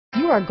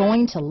are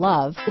going to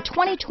love the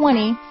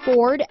 2020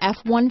 Ford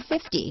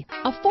F-150.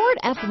 A Ford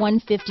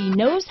F-150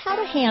 knows how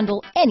to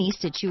handle any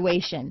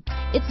situation.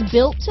 It's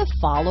built to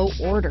follow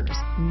orders,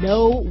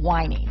 no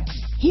whining.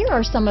 Here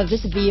are some of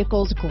this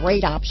vehicle's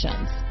great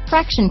options: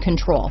 traction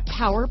control,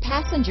 power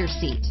passenger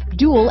seat,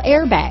 dual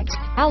airbags,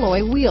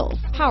 alloy wheels,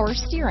 power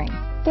steering,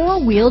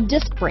 four-wheel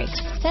disc brakes,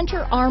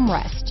 center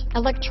armrest,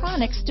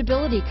 electronic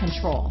stability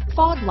control,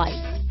 fog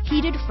lights,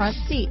 heated front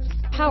seats,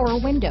 power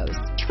windows,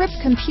 trip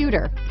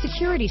computer,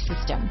 security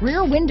system,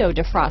 rear window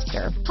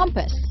defroster,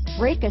 compass,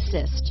 brake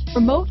assist,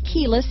 remote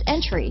keyless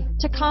entry,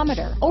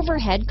 tachometer,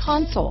 overhead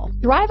console.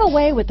 Drive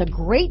away with a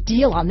great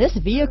deal on this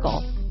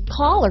vehicle.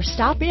 Call or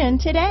stop in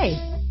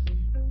today.